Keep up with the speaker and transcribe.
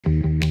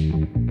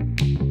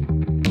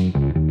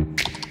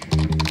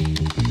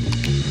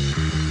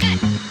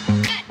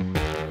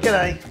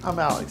G'day, I'm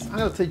Alex. I'm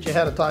going to teach you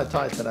how to tie a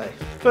tie today.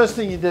 First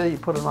thing you do, you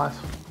put a nice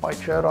white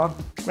shirt on,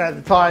 grab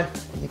the tie,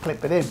 and you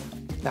clip it in.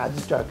 Nah,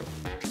 just joking.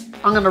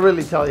 I'm going to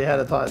really tell you how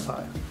to tie a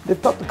tie.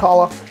 Lift up the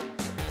collar,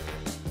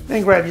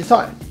 then grab your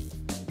tie.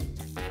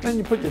 Then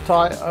you put your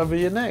tie over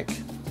your neck.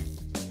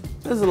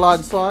 There's a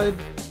large side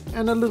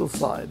and a little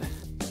side.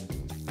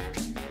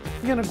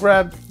 You're going to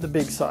grab the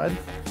big side,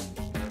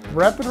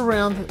 wrap it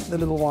around the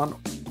little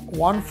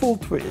one full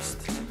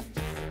twist.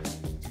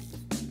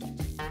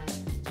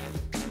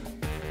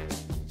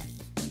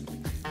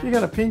 You're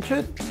going to pinch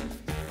it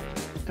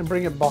and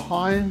bring it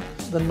behind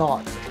the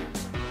knot.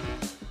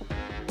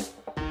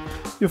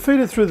 You'll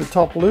feed it through the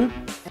top loop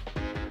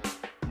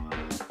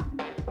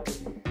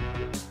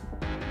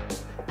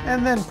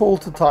and then pull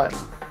to tighten.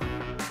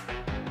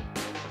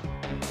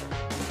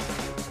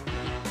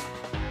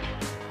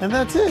 And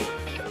that's it.